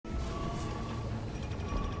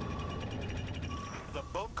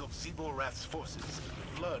bulk of Zeeborath's forces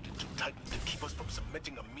flood into Titan to keep us from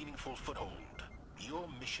cementing a meaningful foothold. Your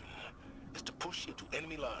mission is to push into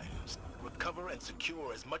enemy lines, recover and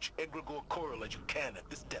secure as much egregore coral as you can at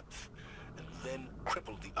this depth, and then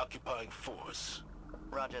cripple the occupying force.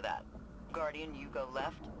 Roger that. Guardian, you go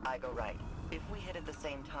left, I go right. If we hit at the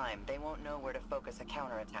same time, they won't know where to focus a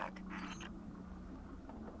counterattack.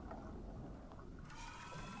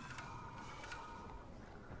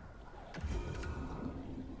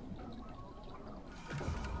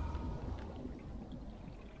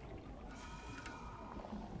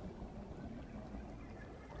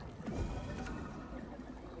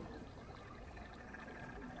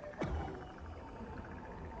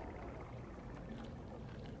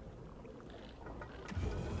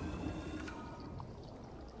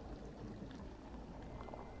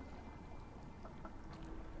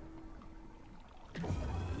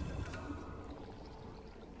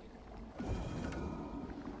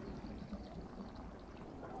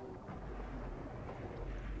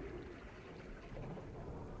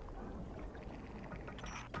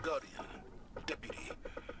 Guardian, Deputy,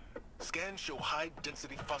 scans show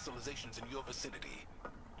high-density fossilizations in your vicinity.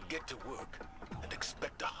 Get to work and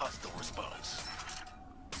expect a hostile response.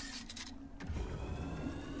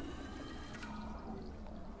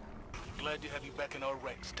 Glad to have you back in our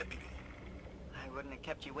ranks, Deputy. I wouldn't have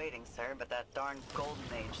kept you waiting, sir, but that darn Golden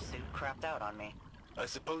Age suit crapped out on me. I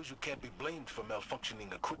suppose you can't be blamed for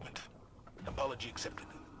malfunctioning equipment. Apology accepted.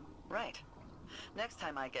 Right. Next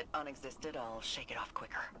time I get unexisted, I'll shake it off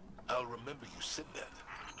quicker. I'll remember you said that.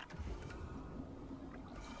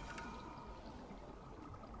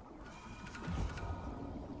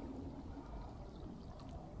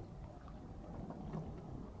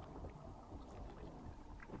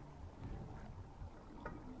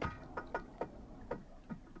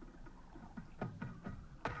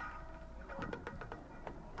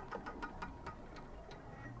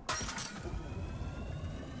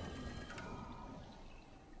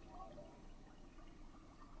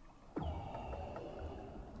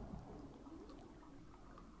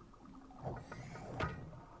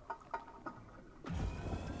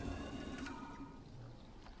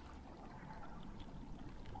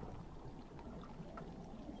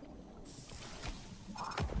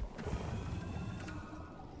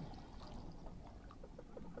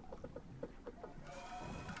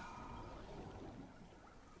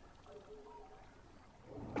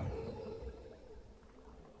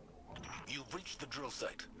 You've reached the drill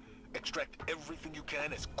site. Extract everything you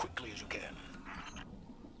can as quickly as you can.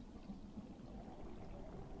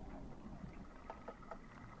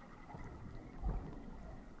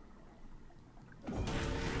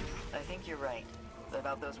 I think you're right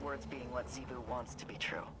about those words being what Zebu wants to be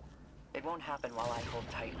true. It won't happen while I hold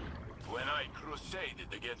Titan. When I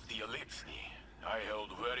crusaded against the Elixni, I held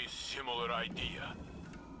very similar idea.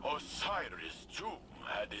 Osiris, too,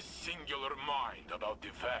 had a singular mind about the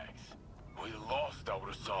facts. We lost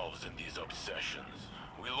ourselves in these obsessions.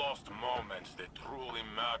 We lost moments that truly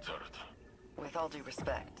mattered. With all due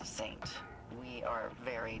respect, Saint, we are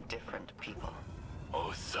very different people.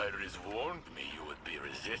 Osiris warned me you would be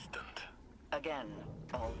resistant. Again,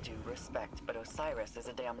 all due respect, but Osiris is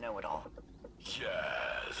a damn know-it-all.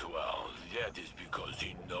 Yes, well, that is because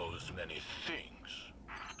he knows many things.